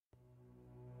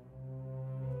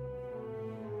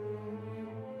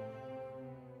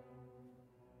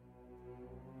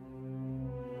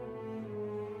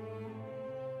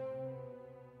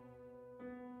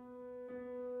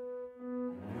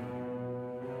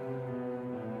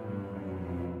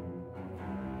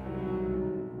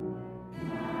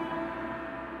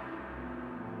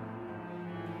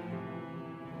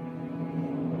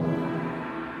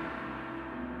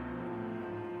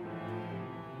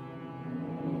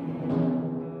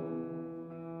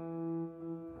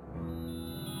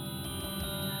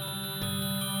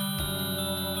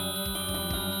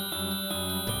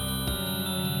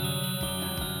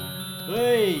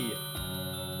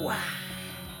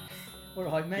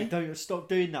right, mate? Don't stop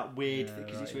doing that weird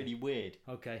because it's really weird.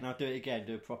 Okay. Now do it again.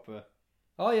 Do a proper.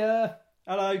 Oh yeah.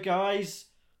 Hello, guys.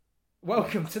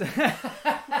 Welcome to the.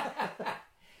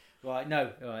 Right.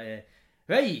 No. Right. Yeah.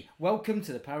 Hey, welcome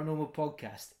to the Paranormal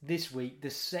Podcast. This week, the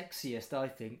sexiest, I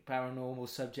think, paranormal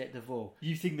subject of all.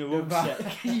 You think they're all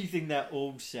sexy? You think they're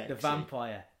all sexy? The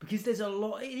vampire. Because there's a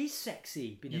lot... It is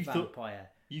sexy being a vampire.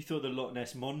 You thought the Loch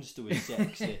Ness Monster was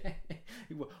sexy.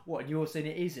 What, and you're saying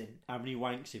it isn't? How many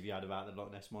wanks have you had about the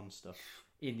Loch Ness Monster?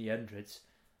 In the hundreds.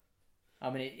 I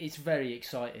mean, it's very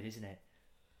exciting, isn't it?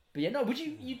 But yeah, no, would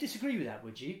you disagree with that,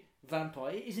 would you?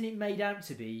 Vampire, isn't it made out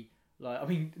to be... Like, I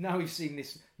mean, now we've seen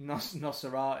this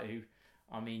Nosferatu.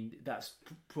 I mean, that's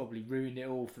probably ruined it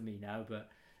all for me now. But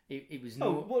it was not.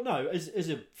 Oh well, no. As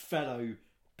a fellow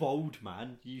bald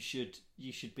man, you should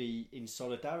be in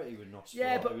solidarity with Nosferatu.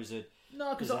 Yeah, but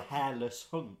as a hairless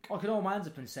hunk. I can hold my hands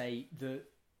up and say that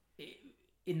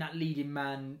in that leading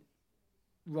man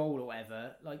role or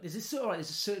whatever, like there's a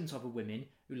certain type of women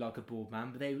who like a bald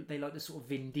man, but they like the sort of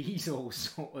Vin Diesel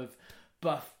sort of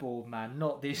buff bald man,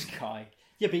 not this guy.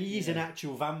 Yeah, but he is an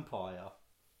actual vampire.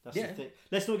 That's the thing.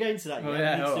 Let's not get into that yet.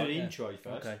 Yeah, we need to do an intro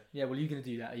first. Okay. Yeah, well, you're going to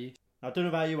do that, are you? I don't know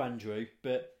about you, Andrew,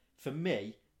 but for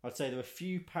me, I'd say there are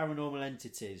few paranormal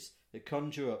entities that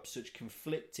conjure up such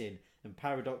conflicting and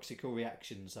paradoxical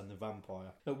reactions than the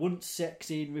vampire. At once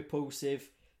sexy and repulsive,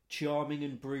 charming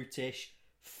and brutish,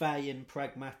 fey and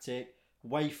pragmatic,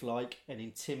 waif-like and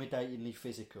intimidatingly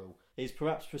physical. It is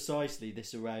perhaps precisely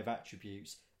this array of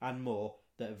attributes, and more,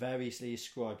 that are variously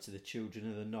ascribed to the children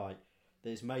of the night that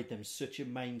has made them such a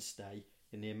mainstay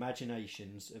in the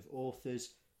imaginations of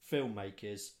authors,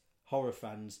 filmmakers, horror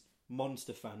fans,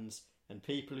 monster fans, and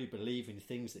people who believe in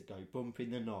things that go bump in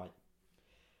the night.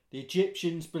 The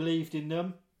Egyptians believed in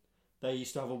them. They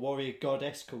used to have a warrior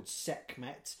goddess called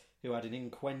Sekhmet who had an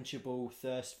unquenchable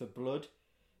thirst for blood.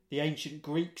 The ancient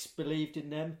Greeks believed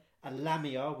in them. And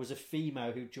Lamia was a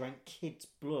female who drank kids'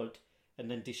 blood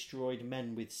and then destroyed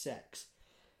men with sex.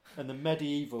 And the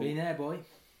medieval... Been there, boy.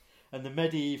 And the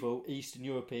medieval Eastern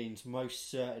Europeans most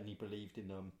certainly believed in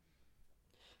them.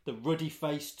 The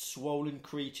ruddy-faced, swollen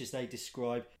creatures they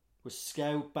described were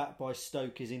scaled back by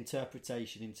Stoker's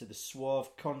interpretation into the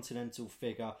suave continental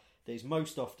figure that is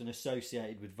most often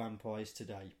associated with vampires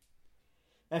today.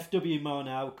 F.W.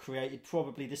 Murnau created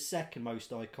probably the second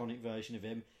most iconic version of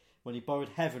him when he borrowed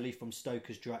heavily from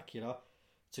Stoker's Dracula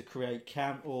to create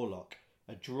Count Orlok,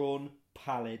 a drawn,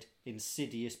 pallid,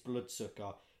 insidious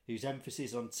bloodsucker whose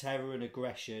emphasis on terror and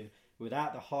aggression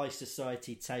without the high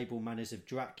society table manners of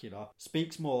Dracula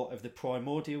speaks more of the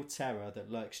primordial terror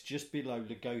that lurks just below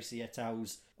Lugosi et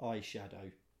al.'s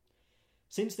eyeshadow.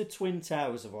 Since the twin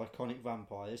towers of iconic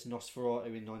vampires, Nosferatu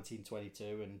in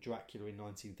 1922 and Dracula in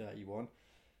 1931,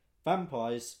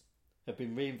 vampires have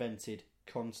been reinvented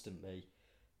constantly.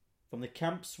 From the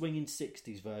camp swinging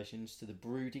 60s versions to the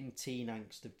brooding teen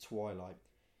angst of Twilight.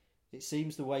 It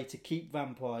seems the way to keep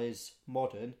vampires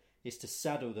modern is to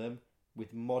saddle them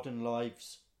with modern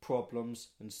lives, problems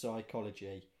and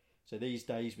psychology. So these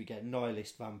days we get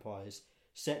nihilist vampires,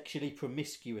 sexually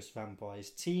promiscuous vampires,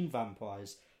 teen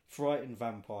vampires, frightened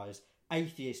vampires,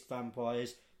 atheist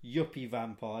vampires, yuppie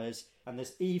vampires, and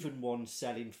there's even one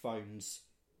selling phones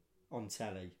on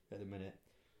telly at the minute.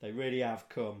 They really have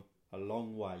come a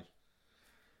long way.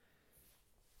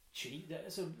 Gee, that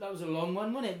was a long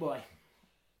one, wasn't it, boy?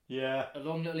 Yeah. A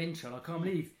long little intro, and I can't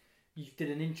believe you did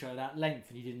an intro that length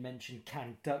and you didn't mention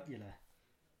Count Duckula.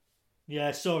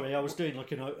 Yeah, sorry, I was doing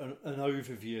like an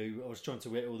overview. I was trying to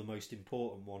hit all the most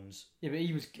important ones. Yeah, but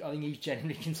I think he's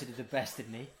generally considered the best,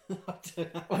 isn't he? I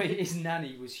don't know. Oh, his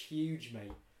nanny was huge,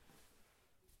 mate.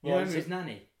 You remember his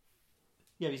nanny?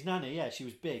 Yeah, his nanny, yeah, she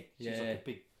was big. She was Yeah.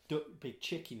 like a big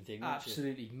chicken thing, wasn't she?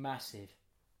 Absolutely massive.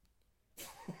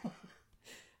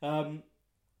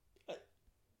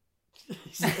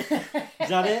 Is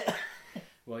that it?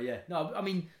 Well, yeah. No, I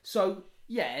mean, so,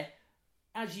 yeah,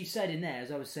 as you said in there,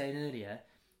 as I was saying earlier,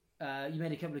 you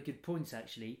made a couple of good points,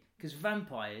 actually, because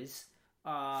vampires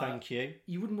are... Thank you.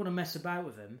 You wouldn't want to mess about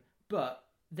with them, but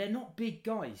they're not big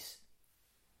guys.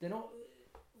 They're not...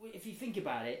 If you think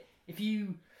about it,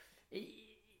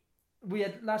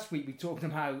 last week we talked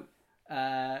about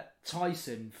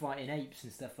Tyson fighting apes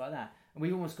and stuff like that, and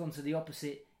we've almost gone to the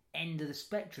opposite end of the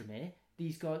spectrum here.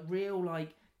 These guys, real,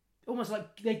 like, almost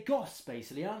like they're goths,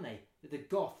 basically, aren't they? They're the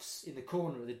goths in the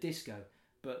corner of the disco,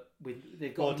 but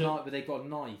they've got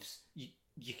knives.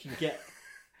 You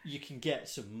can get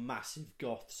some massive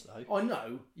goths though. I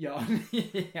know, yeah,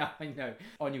 yeah, I know.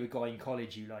 I knew a guy in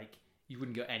college who, like, you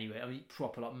wouldn't go anywhere. I mean,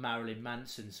 proper like Marilyn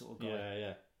Manson sort of guy.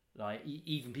 Yeah. Like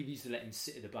even people used to let him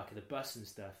sit at the back of the bus and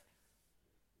stuff.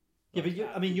 Yeah,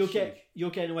 Like, but you're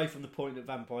getting away from the point that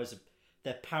vampires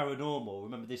they're paranormal.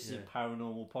 Remember, this is a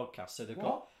paranormal podcast, so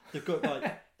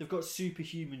they've got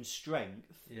superhuman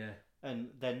strength. Yeah, and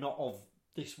they're not of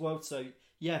this world. So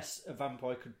yes, a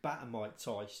vampire could batter Mike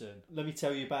Tyson. Let me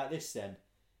tell you about this then.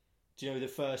 Do you know who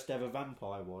the first ever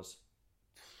vampire was?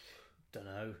 Don't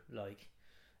know, like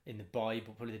in the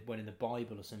Bible, probably one in the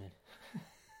Bible or something.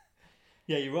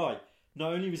 Yeah, you're right.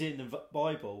 Not only was it in the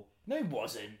Bible, No, it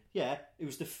wasn't. yeah, it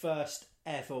was the first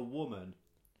ever woman.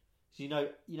 So you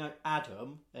know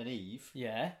Adam and Eve,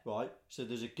 Yeah. right? So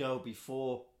there's a girl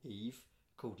before Eve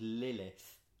called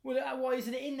Lilith. Well, why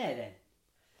isn't it in there then?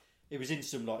 It was in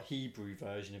some like Hebrew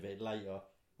version of it later.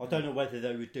 I don't know whether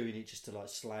they were doing it just to like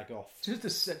slag off. Just to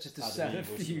sell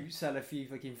a few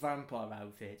fucking vampire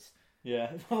outfits.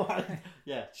 Yeah,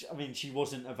 yeah. I mean, she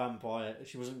wasn't a vampire.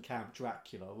 She wasn't Count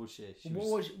Dracula, was she?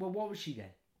 What was she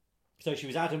then? So she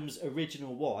was Adam's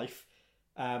original wife,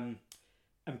 and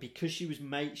because she was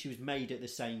made at the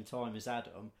same time as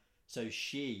Adam, so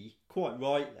she quite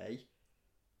rightly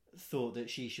thought that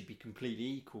she should be completely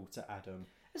equal to Adam.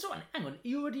 So hang on,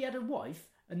 he already had a wife,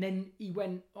 and then he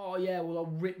went, "Oh yeah, well I'll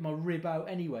rip my rib out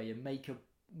anyway and make a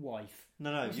wife."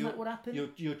 No, isn't that what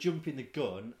happened? You're jumping the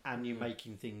gun and you're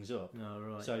making things up. No,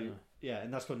 right. So yeah,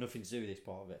 and that's got nothing to do with this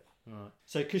part of it. Right.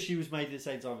 So because she was made at the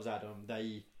same time as Adam,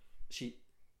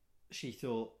 she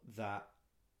thought that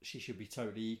she should be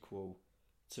totally equal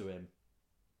to him,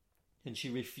 and she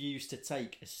refused to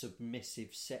take a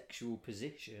submissive sexual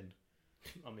position.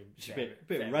 I mean, it's a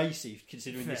bit racy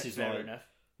considering this is like enough.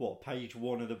 What, page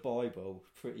 1 of the Bible?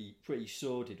 Pretty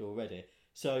sordid already.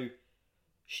 So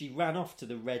she ran off to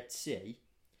the Red Sea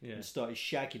and started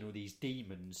shagging all these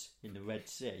demons in the Red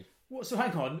Sea. What? So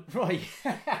hang on, right?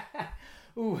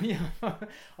 Oh yeah,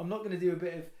 I'm not going to do a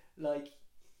bit of like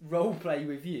role play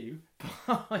with you,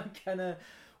 but I'm gonna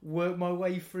work my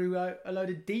way through a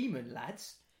load of demon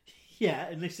lads. Yeah,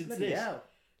 and listen to this. Hell.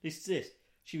 Listen to this.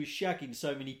 She was shagging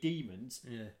so many demons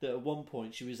that at one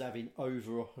point she was having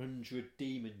over 100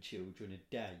 demon children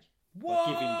a day. What?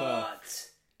 Like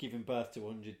giving birth to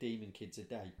 100 demon kids a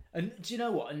day. And do you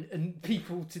know what? And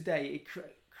people today, it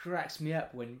cracks me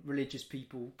up when religious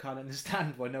people can't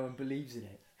understand why no one believes in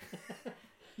it.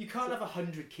 You can't have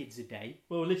 100 kids a day.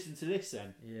 Well, listen to this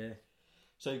then. Yeah.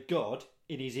 So God,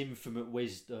 in his infinite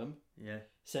wisdom,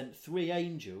 sent 3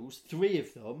 angels, 3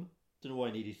 of them, don't know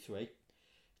why he needed 3,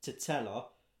 to tell her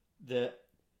that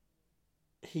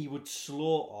he would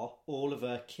slaughter all of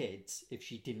her kids if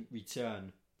she didn't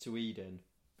return to Eden.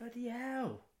 Bloody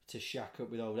hell. To shack up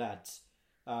with old ads.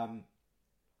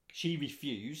 She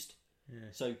refused. Yeah.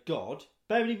 So God,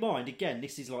 bearing in mind, again,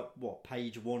 this is like, what,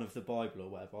 page 1 of the Bible or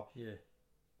whatever. Yeah.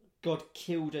 God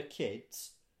killed her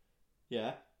kids.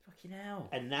 Yeah. Fucking hell.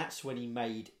 And that's when he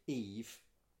made Eve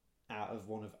out of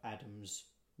one of Adam's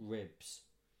ribs.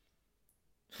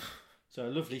 So a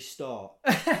lovely start.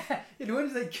 No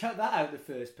wonder they cut that out the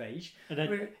first page. And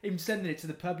then him sending it to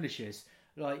the publishers,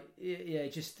 like, yeah,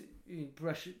 just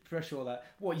brush all that.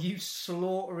 What, you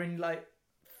slaughtering like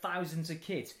thousands of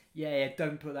kids? Yeah,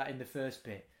 don't put that in the first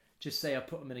bit. Just say I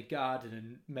put him in a garden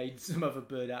and made some other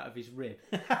bird out of his rib.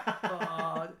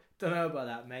 Oh, don't know about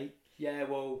that, mate. Yeah,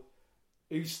 well,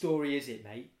 whose story is it,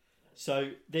 mate?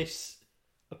 So this,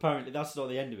 apparently, that's not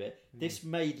the end of it. This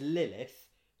made Lilith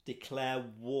declare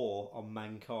war on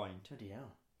mankind. Bloody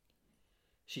hell.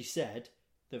 She said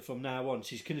that from now on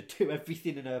she's going to do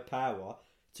everything in her power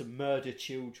to murder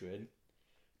children,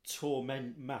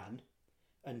 torment man,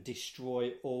 and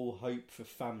destroy all hope for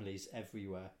families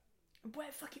everywhere.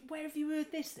 Where have you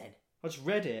heard this then? I just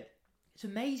read it. It's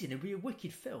amazing. It'd be a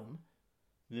wicked film.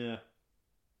 Yeah.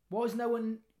 Why has no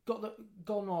one gone,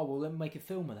 oh, well, let me make a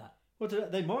film of that? Well,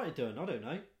 they might have done, I don't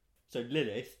know. So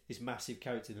Lilith, this massive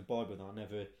character in the Bible that I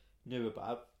never knew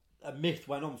about, a myth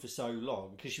went on for so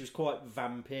long because she was quite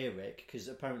vampiric, because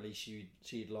apparently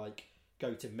she'd like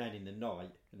go to men in the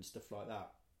night and stuff like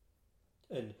that.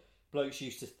 And blokes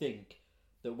used to think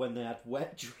that when they had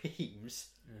wet dreams,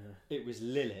 it was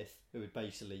Lilith who would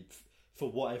basically, for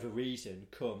whatever reason,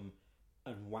 come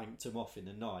and wanked them off in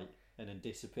the night and then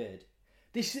disappeared.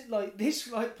 This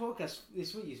podcast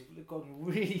this week has gone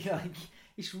really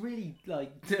it's really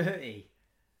dirty.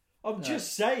 I'm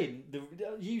just saying.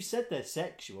 You said they're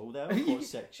sexual. They're quite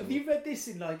sexual. Have you read this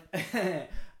in like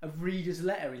a reader's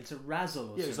letter into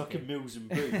Razzle? Or yeah, it was like a Mills and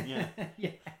Boon. Yeah,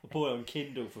 yeah. I bought it on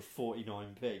Kindle for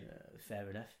 49p. Fair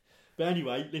enough. But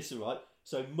anyway, listen, right.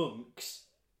 So monks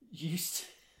used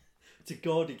to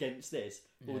guard against this.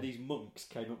 All these monks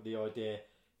came up with the idea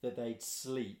that they'd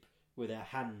sleep with their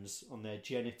hands on their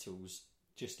genitals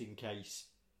just in case.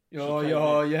 Oh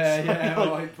yeah.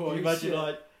 Right, boys. You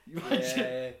imagine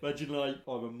Imagine like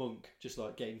I'm a monk, just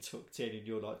like getting tucked in, and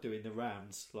you're like doing the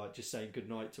rounds, like just saying good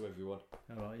night to everyone.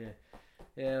 All right,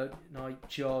 yeah. Night,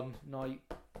 John. Night,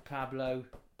 Pablo.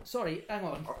 Sorry, hang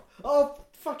on. Oh,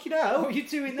 fucking hell! What are you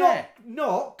doing there?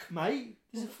 Knock, mate.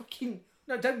 There's a fucking.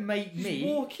 No, don't make Just me.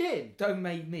 walk in. Don't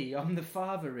make me. I'm the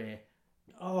father here.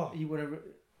 Oh, You want to?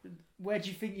 Where do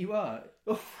you think you are?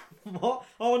 what?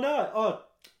 Oh no! Oh,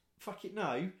 fuck it,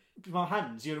 no. My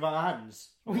hands. You're about my hands.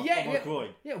 Well, on my groin.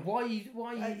 Yeah. Why are you?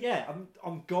 Yeah,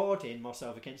 I'm guarding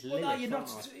myself against Lilith. Well, no,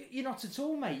 you're not at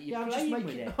all, mate. You're I'm playing just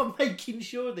with it. I'm making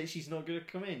sure that she's not going to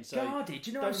come in. So Guarded.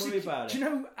 Do you know don't worry about Do you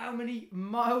know how many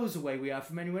miles away we are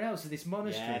from anyone else in this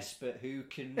monastery? Yes, but who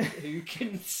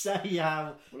can say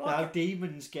how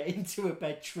demons get into a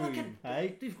bedroom?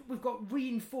 Hey, we've got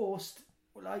reinforced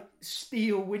like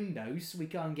steel windows, so we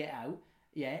can't get out.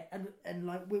 Yeah, and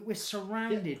like we're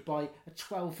surrounded by a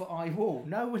 12-foot high wall.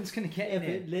 No one's going to get in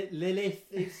here. But Lilith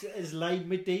is laden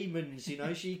with demons. You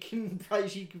know, she can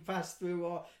pass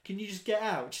through. Can you just get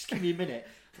out? Just give me a minute.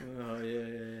 Oh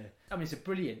yeah. I mean, it's a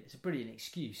brilliant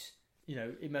excuse. You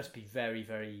know, it must be very,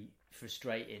 very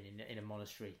frustrating in a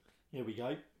monastery. Here we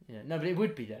go. Yeah, no, but it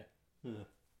would be though.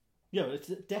 Yeah, it's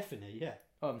definitely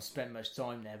I haven't spent much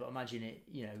time there, but imagine it.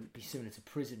 You know, it'd be similar to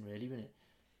prison, really, wouldn't it?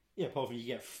 Yeah, apart from you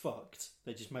get fucked.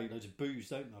 They just make loads of booze,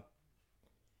 don't they?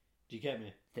 Do you get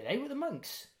me? Do they with the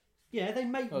monks? Yeah, they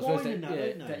make wine and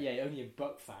that, don't they? Yeah, only in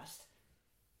Buckfast.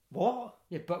 What?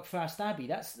 Yeah, Buckfast Abbey.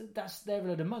 That's they're a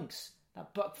load of monks.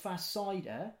 That Buckfast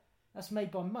cider, that's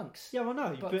made by monks. Yeah, I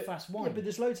know. Buckfast wine. Yeah, but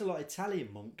there's loads of like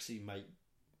Italian monks who make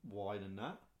wine and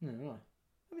that. No, right.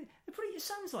 I mean, it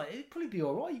sounds like it'd probably be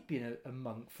all right being a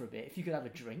monk for a bit if you could have a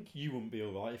drink. You wouldn't be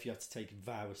all right if you had to take a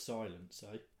vow of silence,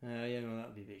 eh? Yeah, well,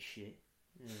 that'd be a bit shit.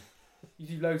 Yeah. You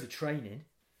do loads of training.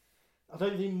 I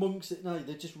don't think monks. No,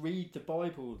 they just read the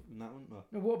Bible and that, wouldn't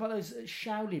they? No, what about those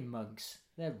Shaolin monks?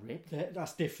 They're ripped.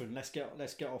 That's different. Let's get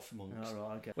off monks. All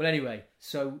right, okay. Well, anyway,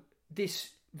 so this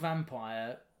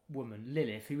vampire woman,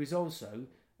 Lilith, who was also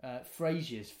the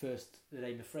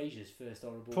name of Frasier's first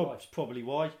horrible wife. Probably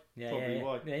why.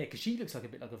 Why. Yeah, because she looks like a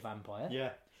bit like a vampire.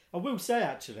 Yeah. I will say,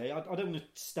 actually, I don't want to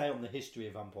stay on the history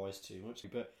of vampires too much,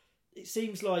 but it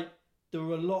seems like there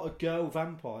were a lot of girl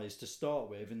vampires to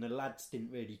start with, and the lads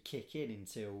didn't really kick in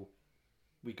until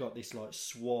we got this like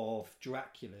suave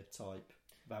Dracula type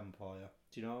vampire.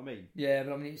 Do you know what I mean? Yeah,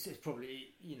 but I mean, it's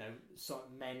probably, you know, sort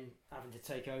of men having to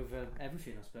take over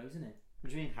everything, I suppose, isn't it? What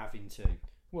do you mean having to?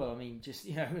 Well, I mean, just,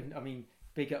 you know,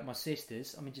 big up my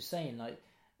sisters. I mean, just saying, like,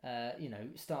 you know,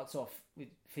 it starts off with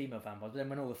female vampires, but then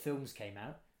when all the films came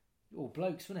out, all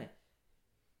blokes, wasn't it?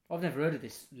 I've never heard of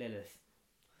this Lilith.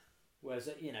 Whereas,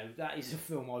 you know, that is a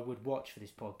film I would watch for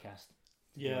this podcast.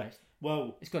 Yeah,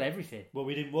 well... It's got everything. Well,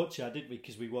 we didn't watch that, did we?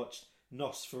 Because we watched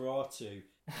Nosferatu.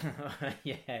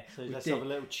 Yeah. So let's have a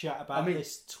little chat about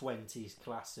this 20s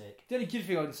classic. The only good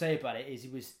thing I can say about it is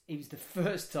it was the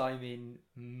first time in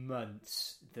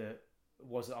months that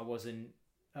I wasn't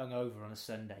hungover on a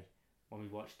Sunday when we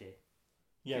watched it.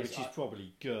 Yeah, which is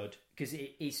probably good. Because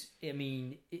it is, I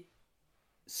mean,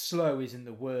 slow isn't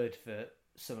the word for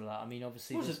something like that. I mean,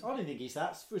 obviously... I don't think it's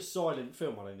that... For a silent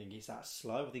film, I don't think it's that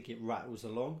slow. I think it rattles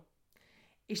along.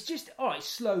 It's just... Alright,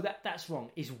 slow, that's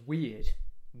wrong. It's weird.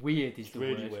 Weird is the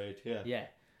word. Really weird, yeah.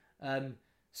 Yeah.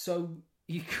 So,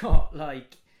 you got,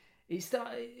 like...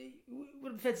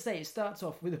 What I'm fair to say, it starts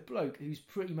off with a bloke who's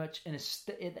pretty much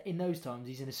in those times,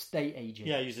 he's an estate agent.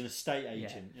 Yeah, he's an estate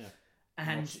agent, yeah.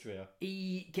 And Austria.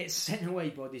 He gets sent away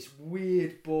by this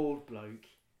weird bald bloke,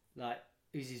 like,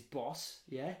 who's his boss,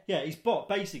 yeah? Yeah, his boss,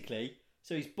 basically.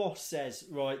 So his boss says,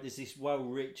 right, there's this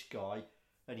well-rich guy,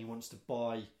 and he wants to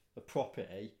buy a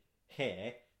property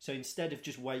here. So instead of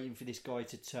just waiting for this guy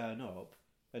to turn up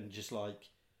and just, like,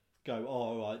 go, oh,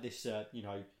 all right, this, you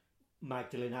know,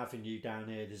 Magdalene Avenue down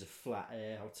here, there's a flat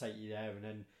here, I'll take you there, and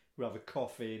then we'll have a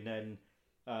coffee, and then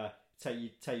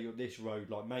take you up this road,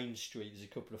 like Main Street, there's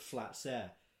a couple of flats there.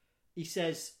 He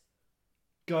says,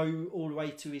 go all the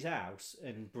way to his house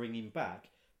and bring him back.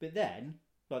 But then,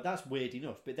 like, that's weird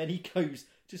enough, but then he goes,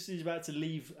 just as he's about to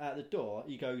leave at the door,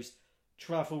 he goes,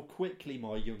 travel quickly,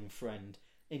 my young friend,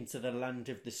 into the land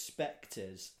of the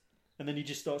spectres. And then he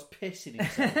just starts pissing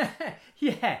himself.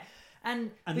 Yeah.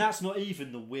 And that's not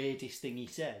even the weirdest thing he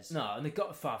says. No, and they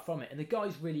got far from it. And the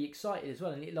guy's really excited as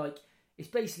well. And it's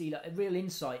basically like a real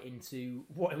insight into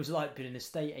what it was like being an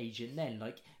estate agent then.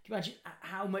 Like, can you imagine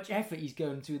how much effort he's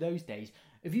going through those days?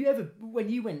 Have you ever, when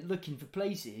you went looking for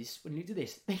places, when you do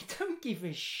this, they don't give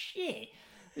a shit.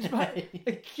 There's about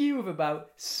a queue of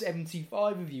about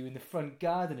 75 of you in the front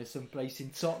garden of some place in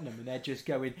Tottenham, and they're just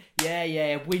going,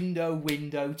 yeah,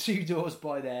 window, 2 doors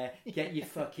by there, get your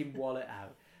fucking wallet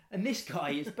out. And this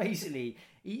guy is basically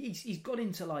he's gone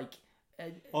into like.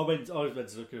 I went to look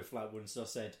at a flat once. And I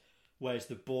said, "Where's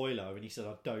the boiler?" And he said,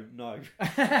 "I don't know." I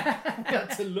had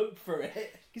to look for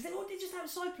it because they're just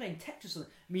outside playing Tetris.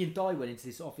 Me and Di went into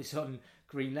this office on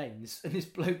Green Lanes, and this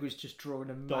bloke was just drawing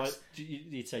a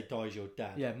You'd say Di's your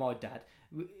dad? Yeah, my dad.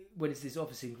 Went into this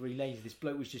office in Green Lanes, this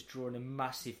bloke was just drawing a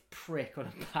massive prick on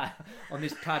a pad, on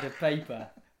this pad of paper,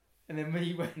 and then when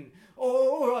he went,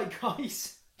 "Oh, all right,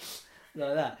 guys,"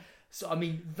 like that. So I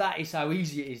mean, that is how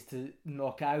easy it is to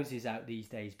knock houses out these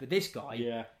days. But this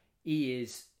guy,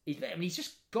 he's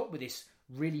just got with this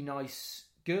really nice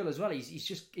girl as well. He's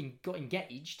just got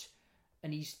engaged,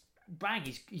 and he's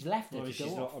left her to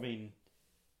go off. I mean,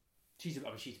 she's a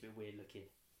bit weird looking.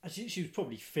 She was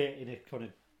probably fit in a kind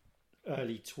of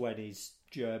early 20s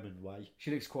German way.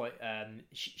 She looks quite.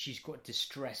 She's quite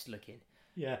distressed looking.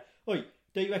 Yeah. Oi,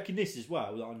 do you reckon this as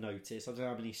well that I noticed? I don't know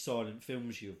how many silent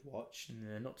films you've watched.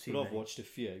 No, not too but many. I've watched a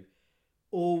few.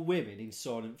 All women in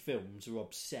silent films are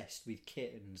obsessed with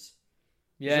kittens.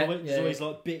 Yeah, there's always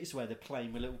like bits where they're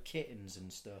playing with little kittens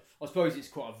and stuff. I suppose it's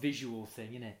quite a visual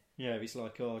thing, isn't it? Yeah, it's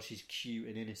like, oh, she's cute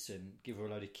and innocent. Give her a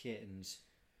load of kittens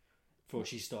before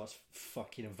she starts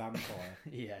fucking a vampire.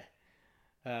 Yeah.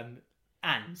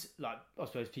 And like, I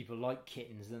suppose people like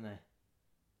kittens, don't they?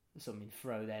 Something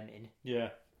throw them in. Yeah.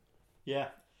 Yeah.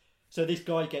 So this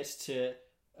guy gets to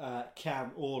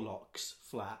Count Orlok's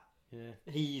flat. Yeah.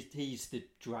 He's the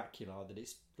Dracula that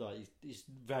it's like it's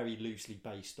very loosely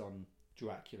based on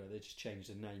Dracula. They just changed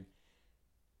the name.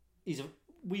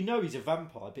 We know he's a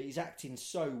vampire, but he's acting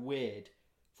so weird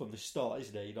from the start,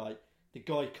 isn't he? Like the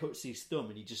guy cuts his thumb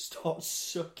and he just starts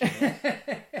sucking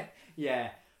it.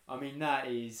 Yeah. I mean that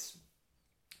is,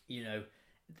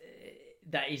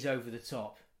 that is over the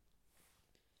top.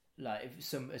 Like if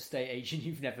some estate agent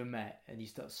you've never met and he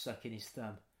starts sucking his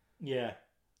thumb. Yeah,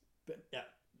 but yeah,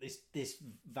 this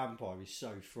vampire is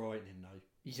so frightening though.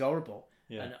 He's horrible.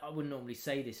 Yeah. And I wouldn't normally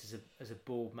say this as a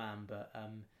bald man, but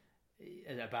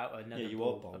about another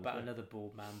another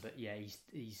bald man. But yeah,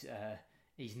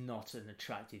 he's not an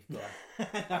attractive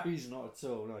guy. No, he's not at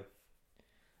all. No,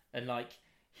 and like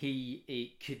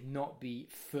he could not be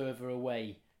further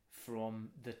away from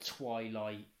the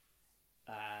Twilight.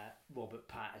 Robert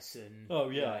Pattinson. Oh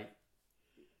yeah, like,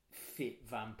 fit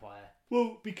vampire.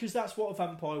 Well, because that's what a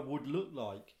vampire would look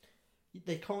like.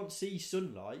 They can't see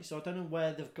sunlight, so I don't know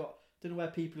where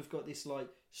people have got this like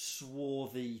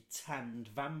swarthy tanned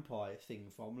vampire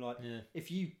thing from. Like,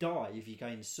 if you die if you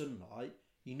gain sunlight,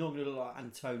 you're not going to look like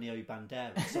Antonio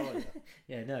Banderas, are you?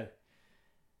 Yeah, no.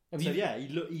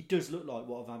 He does look like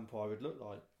what a vampire would look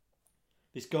like.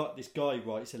 This guy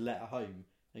writes a letter home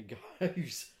and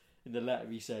goes. In the letter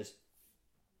he says,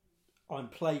 "I'm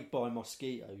plagued by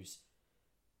mosquitoes.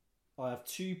 I have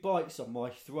 2 bites on my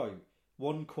throat,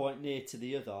 one quite near to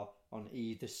the other on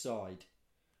either side."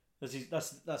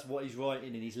 That's what he's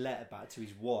writing in his letter back to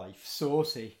his wife.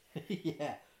 Saucy.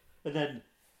 Yeah. And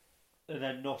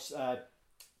then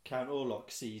Count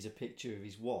Orlok sees a picture of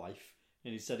his wife,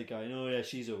 and instead of going, "Oh yeah,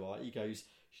 she's alright," he goes,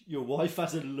 "Your wife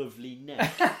has a lovely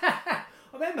neck."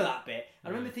 I remember that bit. I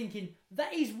remember thinking,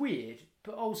 that is weird,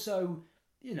 but also,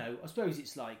 I suppose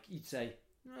it's like, you'd say,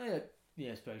 "Oh,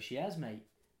 yeah, I suppose she has, mate."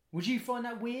 Would you find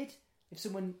that weird? If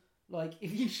someone, like,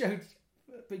 if you showed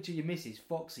a picture of your missus,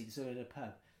 Foxy, to someone in a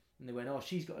pub, and they went, "Oh,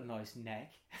 she's got a nice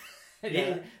neck."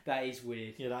 Yeah. That is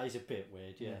weird. Yeah, that is a bit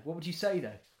weird, yeah. What would you say,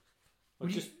 though?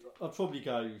 I'd probably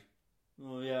go,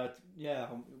 "Oh, yeah,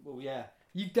 well, yeah."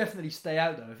 You'd definitely stay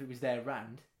out, though, if it was their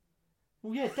round.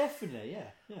 Well, yeah, definitely,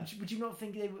 yeah. Would you not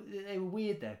think they were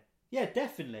weird, though? Yeah,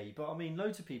 definitely. But I mean,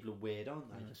 loads of people are weird, aren't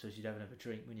they? I suppose you'd have another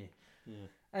drink, wouldn't you? Yeah.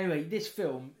 Anyway, this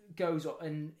film goes on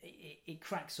and it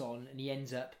cracks on, and he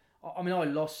ends up. I mean, I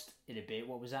lost it a bit.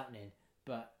 What was happening?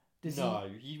 But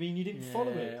you mean you didn't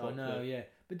follow it properly? I know, yeah.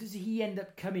 But does he end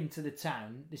up coming to the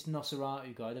town? This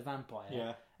Nosferatu guy, the vampire.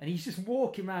 Yeah. And he's just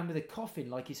walking around with a coffin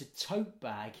like it's a tote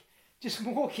bag, just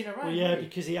walking around. Well, yeah,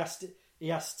 because he has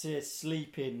to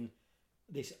sleep in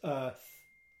this earth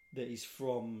that he's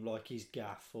from, like his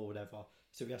gaff or whatever.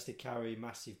 So he has to carry a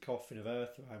massive coffin of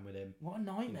earth around with him. What a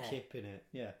nightmare! And kip in it.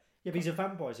 Yeah, but he's a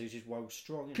vampire, so he's just well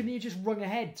strong. Couldn't you just rung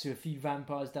ahead to a few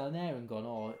vampires down there and gone,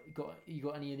 "Oh, you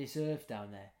got any of this earth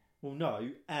down there?" Well, no.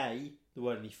 A, there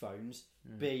weren't any phones.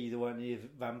 B, there weren't any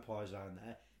vampires around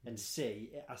there. And C,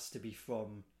 it has to be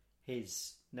from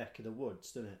his neck of the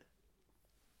woods, doesn't it?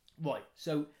 Right.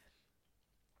 So,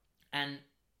 and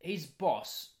his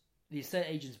boss. The estate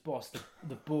agent's boss,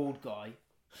 the bald guy,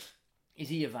 is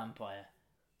he a vampire?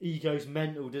 He goes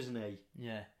mental, doesn't he?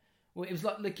 Yeah. Well, it was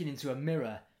like looking into a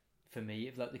mirror for me,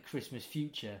 of like the Christmas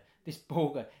future. this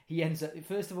poor guy, he ends up,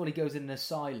 first of all, he goes in an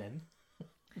asylum,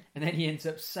 and then he ends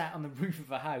up sat on the roof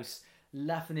of a house,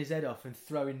 laughing his head off and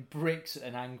throwing bricks at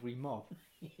an angry mob.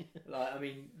 Like, I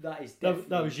mean, that is definitely...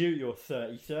 That was your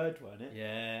 33rd, wasn't it?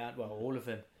 Yeah, well, all of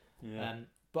them. Yeah.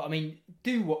 But I mean,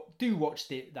 do watch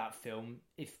that film,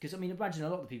 because I mean, imagine a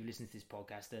lot of the people listening to this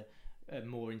podcast are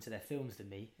more into their films than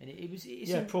me, and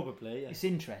probably. Yeah. It's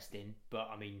interesting, but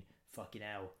I mean, fucking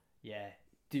hell, yeah.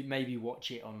 Do maybe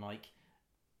watch it on like,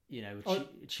 you know,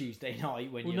 a Tuesday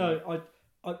night when you. No,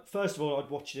 I first of all I'd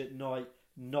watch it at night,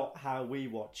 not how we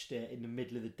watched it in the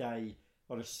middle of the day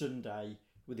on a Sunday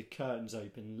with the curtains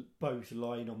open, both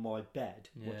lying on my bed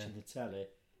watching the telly.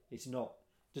 It's not.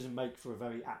 Doesn't make for a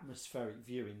very atmospheric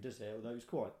viewing, does it? Although it's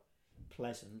quite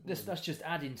pleasant. That's just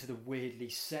adding to the weirdly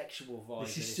sexual vibe.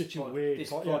 This is such a weird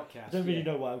podcast. I don't really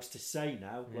know what else to say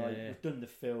now. Like, we've done the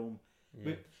film.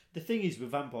 But the thing is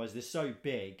with vampires, they're so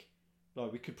big.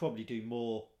 Like, we could probably do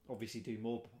more. Obviously, do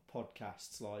more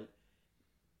podcasts. Like,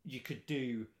 you could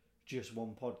do just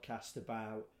one podcast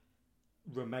about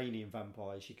Romanian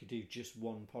vampires. You could do just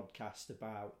one podcast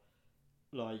about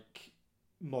like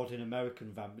modern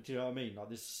American vampires. Do you know what I mean? Like,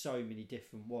 there's so many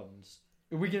different ones.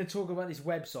 Are we going to talk about this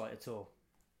website at all?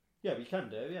 Yeah, we can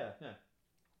do. Yeah.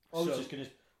 I was going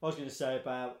to say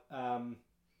about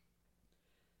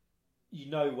you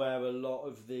know where a lot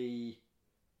of the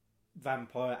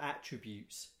vampire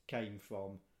attributes came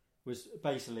from was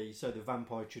basically, so the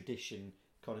vampire tradition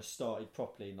kind of started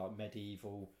properly in like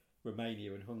medieval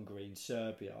Romania and Hungary and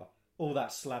Serbia, all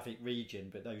that Slavic region,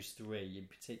 but those three in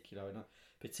particular, and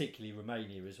particularly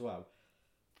Romania as well.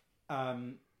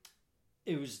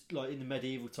 It was like in the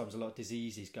medieval times, a lot of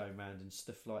diseases going around and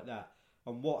stuff like that.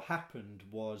 And what happened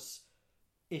was,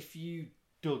 if you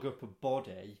dug up a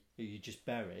body who you just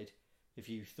buried, if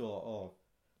you thought, oh,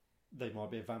 they might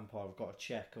be a vampire, I've got to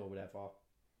check or whatever.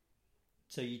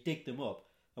 So you dig them up,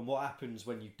 and what happens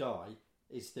when you die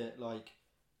is that, like,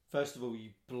 first of all, you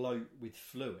bloat with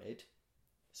fluid.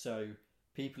 So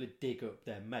people would dig up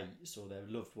their mates or their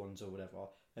loved ones or whatever,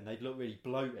 and they'd look really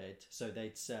bloated. So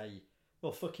they'd say,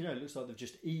 well, fucking hell, it looks like they've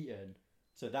just eaten.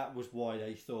 So that was why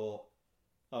they thought,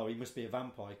 oh, he must be a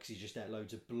vampire because he just ate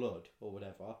loads of blood or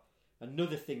whatever.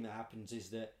 Another thing that happens is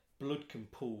that blood can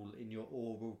pool in your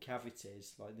oral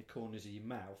cavities, like in the corners of your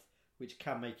mouth, which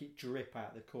can make it drip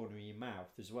out the corner of your mouth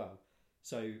as well.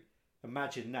 So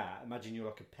imagine that. Imagine you're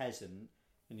like a peasant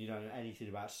and you don't know anything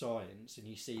about science and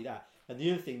you see that. And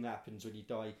the other thing that happens when you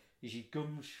die is your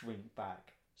gums shrink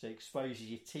back. So it exposes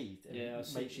your teeth and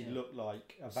makes you look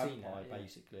like a vampire,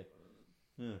 basically.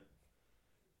 Yeah.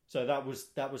 So that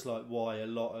was like why a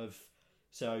lot of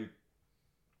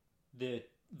the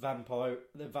vampire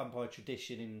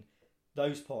tradition in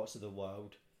those parts of the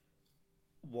world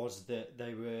was that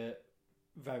they were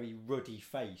very ruddy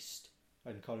faced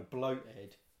and kind of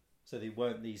bloated. So they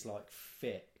weren't these like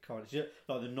fit kind of,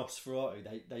 like the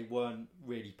Nosferatu. They weren't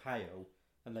really pale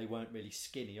and they weren't really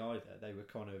skinny either. They were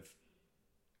kind of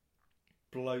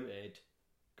bloated,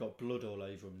 got blood all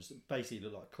over them, basically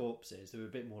looked like corpses. They were a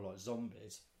bit more like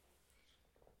zombies.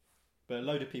 But a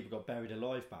load of people got buried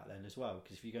alive back then as well,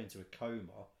 because if you go into a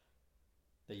coma,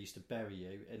 they used to bury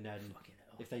you, and then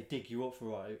if they dig you up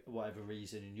for whatever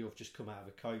reason and you've just come out of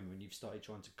a coma and you've started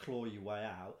trying to claw your way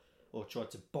out or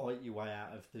tried to bite your way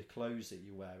out of the clothes that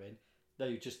you're wearing, they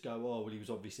would just go, oh, well, he was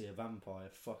obviously a vampire,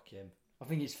 fuck him. I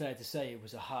think it's fair to say it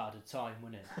was a harder time,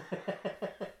 wasn't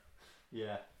it?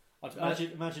 Yeah.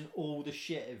 Imagine all the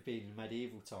shit of being in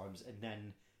medieval times and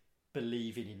then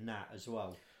believing in that as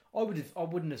well. I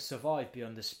wouldn't have survived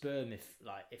beyond the sperm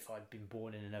if I'd been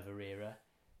born in another era.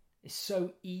 It's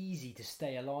so easy to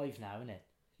stay alive now, isn't it?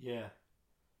 Yeah.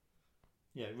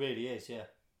 Yeah, it really is, yeah.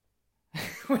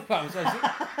 I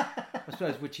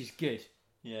suppose which is good.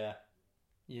 Yeah.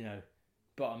 You know,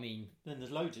 but I mean... Then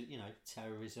there's loads of,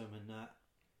 terrorism and that.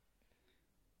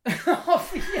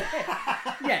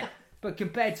 Yeah. But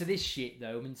compared to this shit,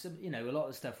 though, I mean, a lot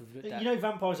of stuff we've looked at...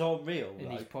 vampires aren't real, in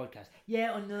these podcasts.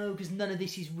 Yeah, I know, because none of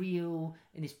this is real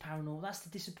in this paranormal. That's the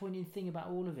disappointing thing about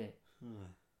all of it.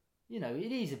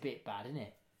 It is a bit bad, isn't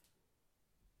it?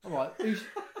 All right,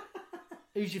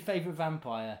 who's your favourite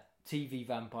vampire, TV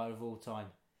vampire of all time?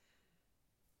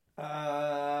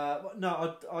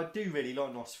 No, I do really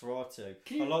like Nosferatu.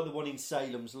 I like the one in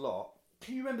Salem's Lot.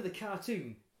 Can you remember the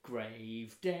cartoon?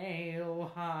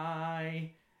 Gravedale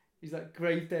High... He's like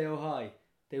Gravedale High.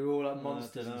 They were all like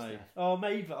monsters and stuff. Oh,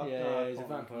 maybe. Yeah, he's a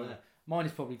vampire. Yeah. Mine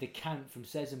is probably the Count from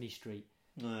Sesame Street.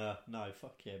 No,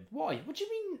 fuck him. Why? What do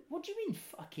you mean,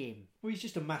 fuck him? Well, he's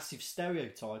just a massive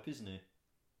stereotype, isn't he?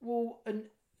 Well,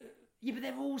 yeah, but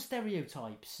they're all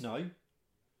stereotypes. No.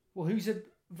 Well, who's a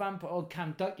vampire,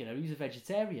 Cam Duck, he was a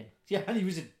vegetarian. Yeah, and he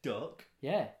was a duck.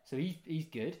 Yeah, so he's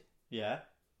good. Yeah.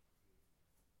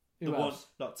 Who else?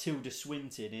 One, like Tilda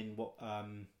Swinton in what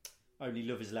Only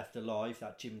Lovers Left Alive,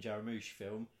 that Jim Jarmusch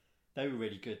film. They were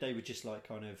really good. They were just like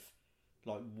kind of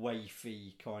like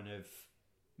wafy kind of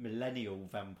millennial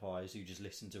vampires who just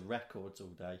listen to records all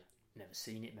day. Never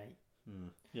seen it, mate.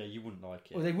 Yeah, you wouldn't like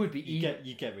it. Well, they would be. You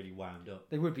get really wound up.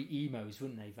 They would be emos,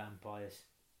 wouldn't they? Vampires.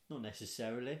 Not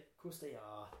necessarily. Of course they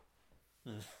are.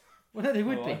 Well, no, they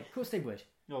would be. Of course they would.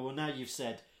 Oh, well, now you've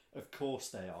said, of course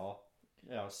they are.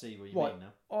 Yeah, I see what you mean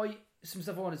now. Some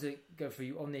stuff I wanted to go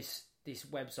through on this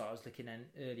website I was looking at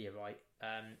earlier, right?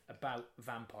 About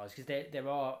vampires, because there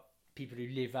are people who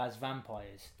live as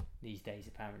vampires these days,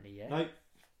 apparently. Yeah. No.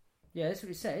 Yeah, that's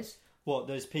what it says. What,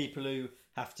 those people who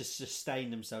have to sustain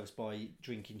themselves by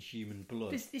drinking human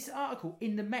blood? This article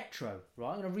in the Metro,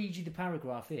 right? I'm going to read you the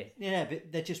paragraph here. Yeah,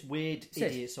 but they're just weird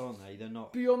idiots, aren't they? They're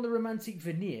not... Beyond the romantic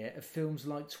veneer of films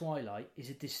like Twilight is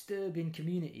a disturbing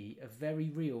community of very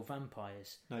real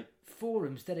vampires. No.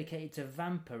 Forums dedicated to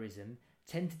vampirism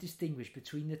tend to distinguish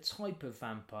between the type of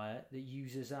vampire that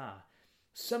users are.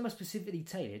 Some are specifically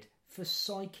tailored for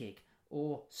psychic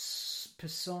or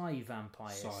psi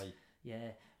vampires. Psi. Yeah,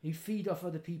 who feed off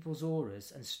other people's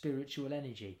auras and spiritual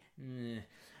energy.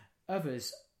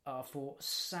 Others are for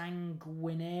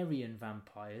sanguinarian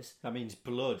vampires. That means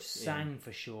blood. Sang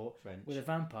for short. French. Where the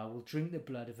vampire will drink the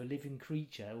blood of a living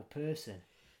creature or person.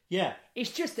 Yeah.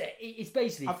 It's just, it's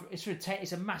basically,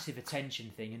 it's a massive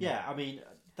attention thing, isn't it? Yeah, I mean,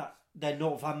 they're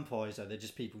not vampires though, they're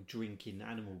just people drinking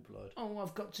animal blood. Oh,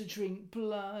 I've got to drink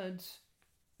blood.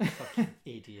 Fucking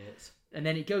idiots. And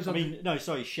then it goes on. I mean, no,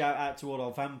 sorry, shout out to all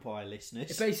our vampire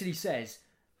listeners. It basically says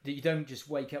that you don't just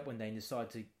wake up one day and decide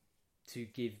to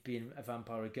give being a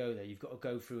vampire a go there. You've got to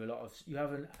go through a lot of... You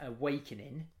have an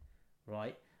awakening,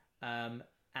 right? And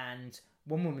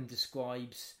one woman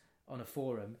describes on a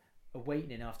forum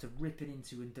awakening after ripping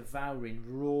into and devouring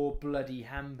raw bloody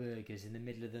hamburgers in the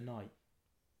middle of the night.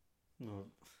 No.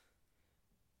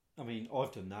 I mean,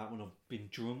 I've done that when I've been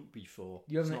drunk before.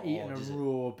 You haven't eaten a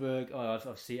raw burger? Oh,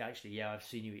 I've seen, actually, yeah, I've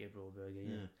seen you eat a raw burger,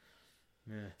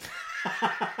 yeah.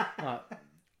 Right.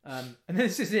 And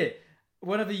this is it.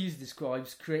 One of the users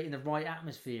describes creating the right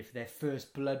atmosphere for their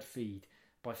first blood feed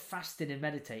by fasting and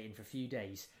meditating for a few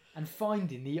days and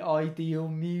finding the ideal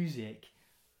music.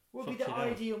 What would be the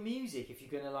ideal music if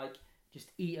you're going to,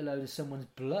 just eat a load of someone's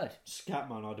blood?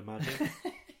 Scatman, I'd imagine.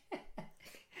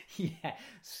 Yeah,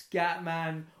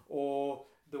 Scatman or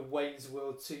the Wayne's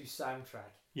World 2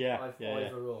 soundtrack. Yeah,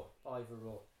 Either or.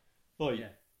 Oh, yeah.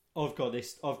 I've got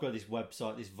this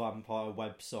website, this vampire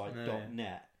website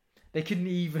 .net. They couldn't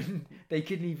even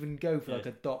go for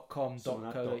a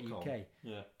 .com.co.uk.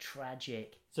 Yeah.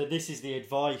 Tragic. So this is the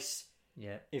advice.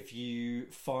 Yeah. If you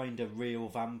find a real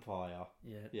vampire.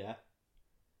 Yeah. Yeah.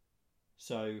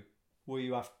 So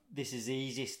this is the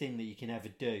easiest thing that you can ever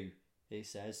do, it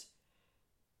says.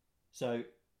 So,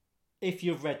 if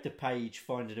you've read the page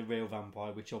Finding a Real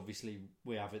Vampire, which obviously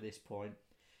we have at this point,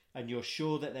 and you're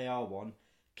sure that they are one,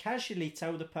 casually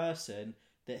tell the person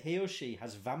that he or she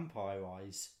has vampire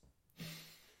eyes.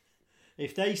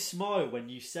 If they smile when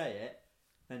you say it,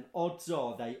 then odds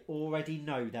are they already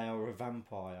know they are a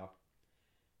vampire.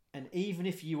 And even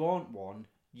if you aren't one,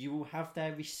 you will have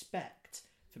their respect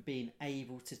for being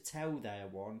able to tell they're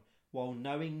one while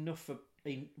knowing enough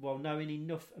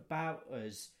about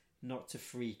us not to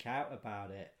freak out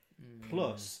about it.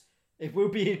 Plus, it will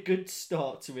be a good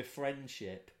start to a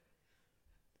friendship.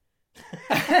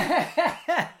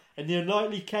 In the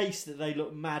unlikely case that they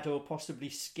look mad or possibly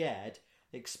scared,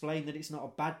 explain that it's not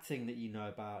a bad thing that you know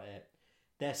about it.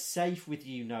 They're safe with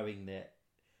you knowing that.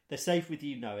 They're safe with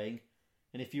you knowing,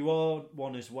 and if you are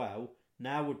one as well,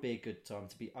 now would be a good time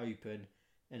to be open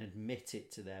and admit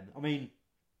it to them. I mean,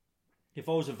 if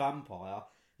I was a vampire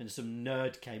and some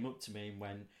nerd came up to me and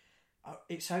went, "Oh,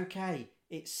 it's okay,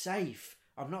 it's safe,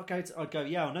 I'm not going to..." I'd go,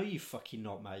 "Yeah, I know you fucking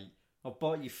not, mate. I'll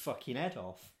bite your fucking head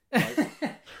off." Like,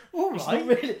 all it's right. not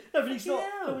really... No, but it's not...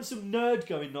 Yeah. No, some nerd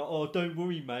going, like, "Oh, don't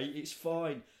worry, mate, it's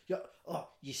fine. Yeah, oh,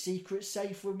 your secret's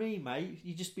safe with me, mate."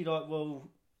 You just be like, well,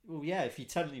 yeah, if you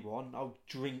tell anyone, I'll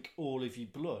drink all of your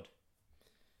blood.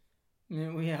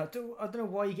 Yeah, I don't know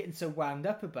why you're getting so wound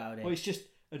up about it. Well, it's just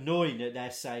annoying that they're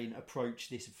saying approach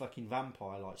this fucking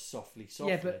vampire like softly.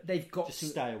 Yeah, but they've got just to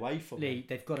stay away from Lee. it.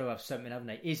 They've got to have something, haven't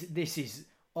they?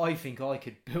 I think I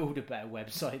could build a better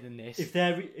website than this.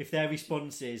 If their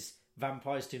response is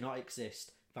vampires do not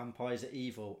exist, vampires are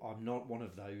evil, I'm not one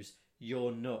of those,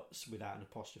 you're nuts without an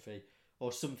apostrophe,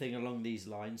 or something along these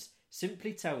lines,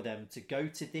 simply tell them to go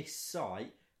to this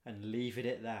site and leave it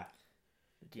at that.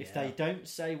 If they don't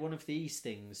say one of these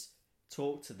things,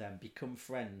 talk to them, become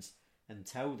friends, and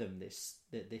tell them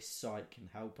that this site can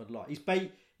help a lot.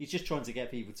 He's just trying to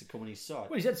get people to come on his site.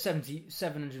 Well, he's had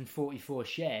 744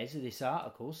 shares of this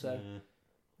article, so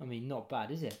I mean, not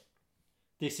bad, is it?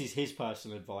 This is his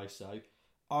personal advice, though.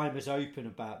 I'm as open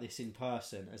about this in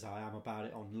person as I am about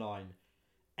it online.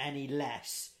 Any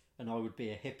less, and I would be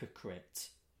a hypocrite.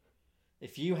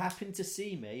 If you happen to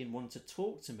see me and want to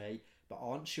talk to me, but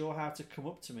aren't sure how to come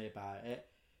up to me about it,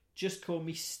 just call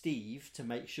me Steve to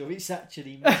make sure it's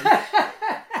actually me.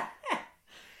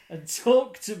 And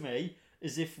talk to me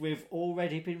as if we've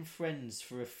already been friends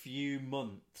for a few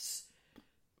months.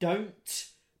 Don't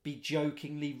be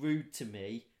jokingly rude to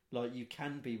me like you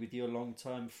can be with your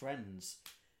long-time friends.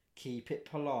 Keep it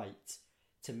polite.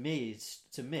 To me,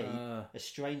 a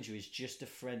stranger is just a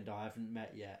friend I haven't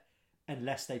met yet,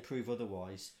 unless they prove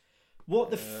otherwise. What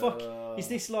the fuck? Is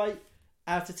this like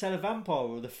How to Tell a Vampire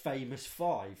or The Famous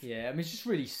Five? Yeah, I mean, it's just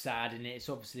really sad, isn't it? It's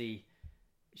obviously,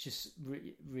 it's just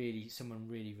really someone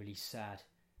really, really sad.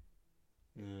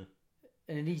 Yeah.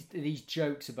 And these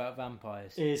jokes about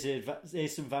vampires.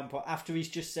 Here's some vampire. After he's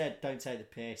just said, don't take the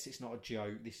piss, it's not a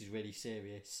joke, this is really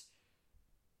serious.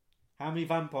 How many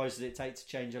vampires does it take to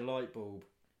change a light bulb?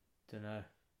 Don't know.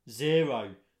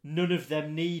 0. None of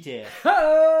them need it.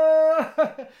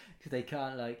 Because they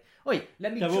can't, like... Wait,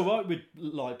 let me... They're alright with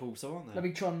light bulbs, aren't they? Let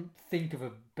me try and think of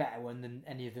a better one than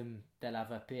any of them they'll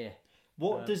have up here.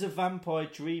 What does a vampire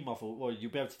dream of? Well,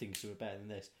 you'll be able to think of something better than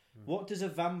this. What does a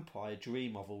vampire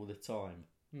dream of all the time?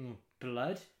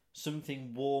 Blood?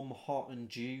 Something warm, hot and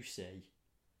juicy.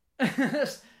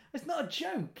 That's not a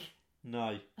joke.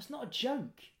 No. That's not a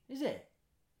joke, is it?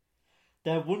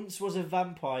 There once was a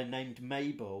vampire named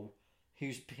Mabel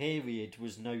whose period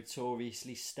was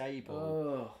notoriously stable.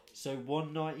 Oh. So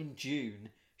one night in June,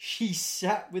 she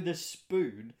sat with a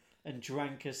spoon and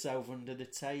drank herself under the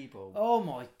table. Oh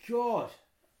my god.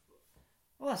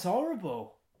 Oh, that's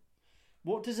horrible.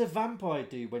 What does a vampire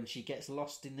do when she gets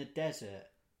lost in the desert?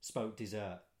 Spoke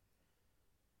Dessert.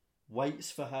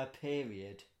 Waits for her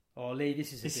period. Oh, Lee,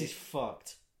 this is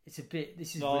fucked. It's a bit...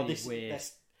 This is really weird.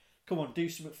 Come on, do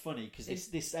something funny, because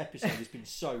this episode has been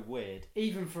so weird.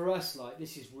 Even for us, like,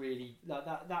 this is really... Like,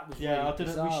 that was really I don't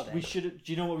bizarre. know, we should have...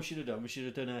 Do you know what we should have done? We should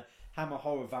have done a Hammer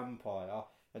Horror Vampire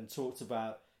and talked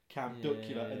about Count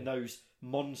Duckula and those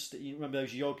monster... You remember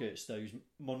those yogurts, those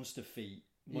monster feet?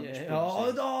 Yeah.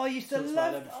 I used to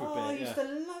love them. I used to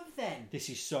love them. This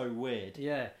is so weird.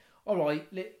 Yeah. All right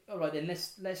then.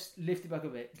 Let's lift it back a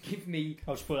bit. Give me.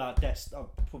 I'll just put that desk.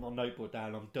 I'll put my notebook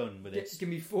down. I'm done with this. Give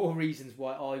me 4 reasons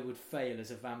why I would fail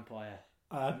as a vampire.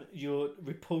 You're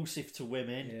repulsive to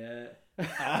women.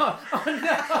 Yeah.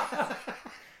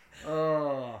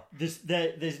 Oh.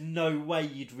 There's no way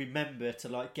you'd remember to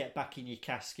like get back in your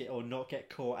casket or not get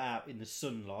caught out in the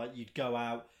sunlight. You'd go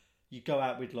out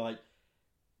with like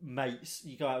mates.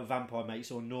 You go out with vampire mates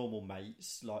or normal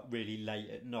mates like really late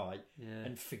at night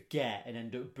and forget and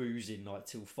end up boozing like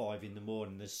till 5 in the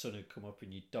morning. The sun would come up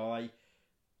and you'd die.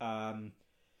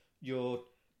 You're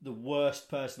the worst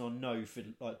person I know for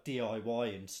like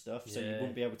DIY and stuff, so you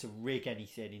wouldn't be able to rig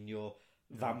anything in your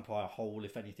vampire hole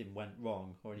if anything went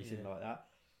wrong or anything like that.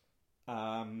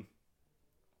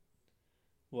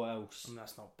 What else? I mean,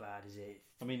 that's not bad, is it?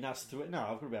 I mean, that's 3. No,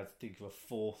 I've got to be able to think of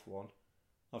a 4th one.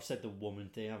 I've said the woman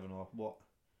thing, haven't I? What?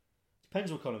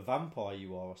 Depends what kind of vampire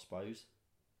you are, I suppose.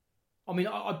 I mean,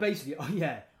 I basically,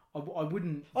 I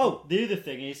wouldn't... Oh, the other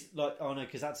thing is, like, oh no,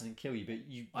 because that doesn't kill you, but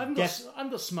you... I haven't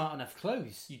got smart enough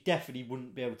clothes. You definitely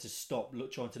wouldn't be able to stop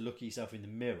trying to look at yourself in the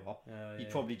mirror. You'd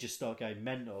probably just start going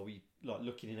mental. You'd, like,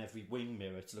 looking in every wing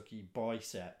mirror to look at your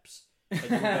biceps. And you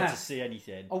wouldn't be able to see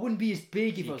anything. I wouldn't be as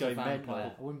big if I was a vampire. Mental.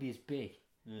 I wouldn't be as big.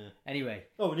 Yeah. Anyway.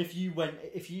 Oh, and if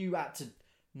you had to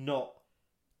not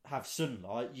have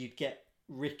sunlight, you'd get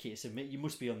rickets, and you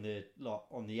must be on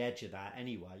the edge of that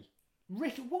anyway.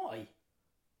 Why?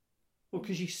 Well,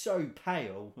 because you're so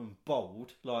pale and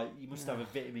bald, like you must have a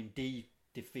vitamin D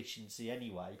deficiency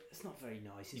anyway. It's not very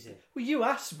nice, is it? Well, you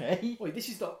asked me. Wait, this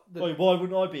is not. Wait, why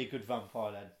wouldn't I be a good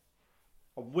vampire then?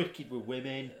 I'm wicked with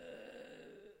women.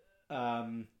 I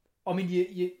mean,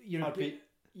 you're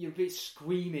a bit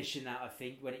squeamish in that. I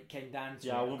think when it came down to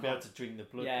I wouldn't be able to drink the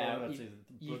blood. Yeah,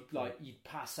 you'd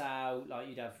pass out. Like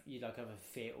you'd have a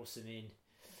fit or something.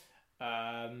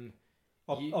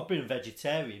 I've been a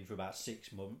vegetarian for about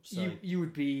 6 months. So. You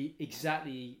would be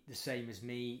exactly the same as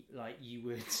me. Like you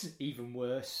would, even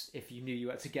worse if you knew you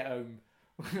had to get home,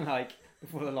 like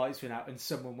before the lights went out, and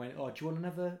someone went, "Oh, do you want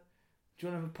another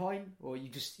pint?" Or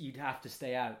you'd have to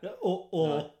stay out.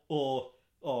 Or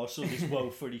I saw this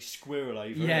well-funny squirrel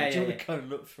over. Do you want to go and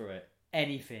look for it?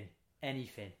 Anything.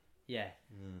 anything. Yeah.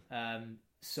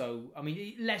 So I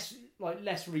mean, less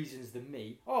reasons than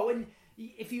me. Oh, and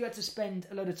if you had to spend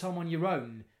a load of time on your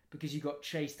own because you got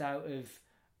chased out of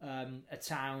a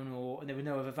town and there were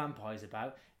no other vampires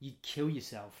about, you'd kill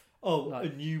yourself. Oh,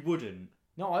 and you wouldn't?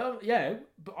 No, I don't. Yeah,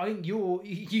 but I think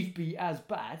you'd be as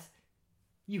bad.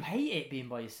 You hate it being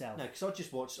by yourself. No,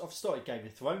 because I've started Game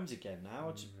of Thrones again now.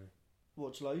 I just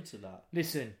watch loads of that.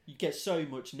 Listen, you get so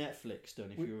much Netflix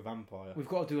done if you're a vampire. We've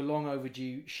got to do a long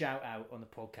overdue shout out on the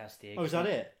podcast here. Oh, is that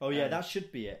it? Oh yeah, that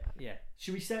should be it. Yeah.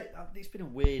 Should we say it's been a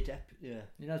weird yeah.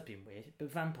 It has been weird,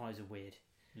 but vampires are weird.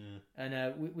 Yeah.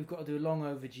 And we've got to do a long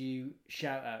overdue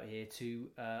shout out here to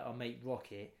our mate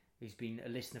Rocket, who's been a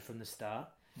listener from the start.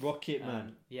 Rocket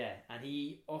man. Yeah, and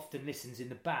he often listens in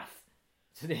the bath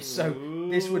to this, so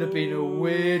this would have been a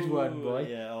weird one, boy.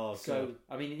 Yeah. Oh, so God.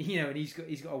 I mean, and he's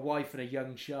got a wife and a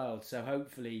young child, so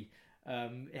hopefully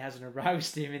it hasn't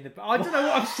aroused him in the. I don't know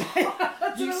what I'm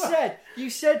saying. You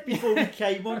said before we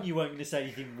came on you weren't going to say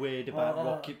anything weird about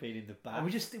Rocket being in the bath. We're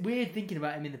just weird thinking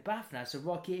about him in the bath now. So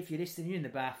Rocket, if you're listening, you're in the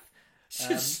bath.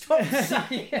 Just stop.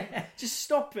 Yeah. Just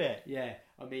stop it. Yeah.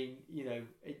 I mean,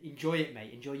 enjoy it,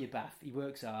 mate. Enjoy your bath. He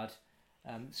works hard.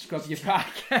 Scrub your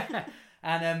back.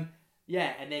 And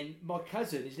and then my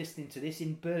cousin is listening to this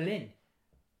in Berlin.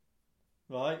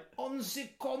 Right. On the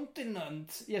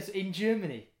continent. Yes, in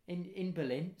Germany. In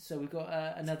Berlin. So we've got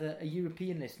a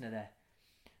European listener there.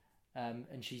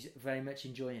 And she's very much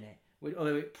enjoying it.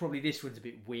 Although probably this one's a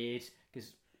bit weird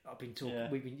because I've been talking. Yeah.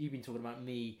 You've been talking about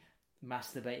me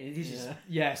masturbating. This is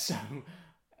so.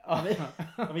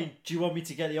 I mean, do you want me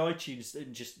to get the iTunes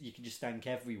and you can just thank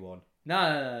everyone?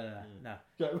 No.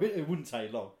 It wouldn't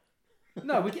take long. But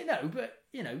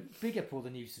big up all the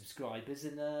new subscribers,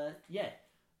 and we're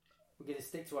going to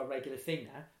stick to our regular thing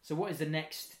now. So, what is the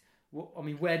next?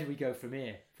 Where do we go from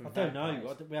here? I don't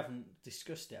know. We haven't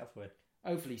discussed it, have we?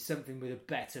 Hopefully, something with a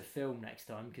better film next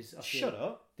time. Because shut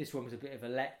up. This one was a bit of a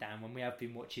letdown when we have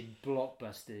been watching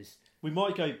blockbusters. We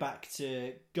might go back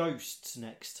to Ghosts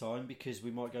next time because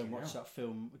we might go and watch that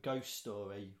film Ghost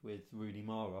Story with Rooney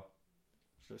Mara.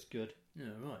 So it's good.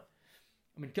 Yeah, right.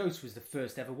 I mean, Ghost was the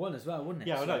first ever one as well, wasn't it?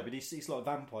 Yeah, I know, but it's like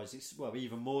vampires. It's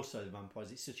even more so than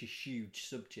vampires. It's such a huge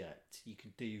subject. You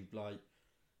could do like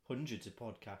hundreds of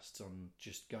podcasts on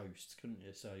just ghosts, couldn't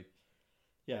you? So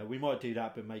yeah, we might do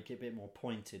that, but make it a bit more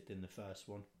pointed than the first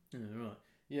one. Yeah, right.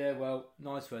 Yeah, well,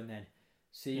 nice one then.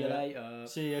 See you later.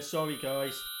 See ya. Sorry,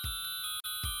 guys.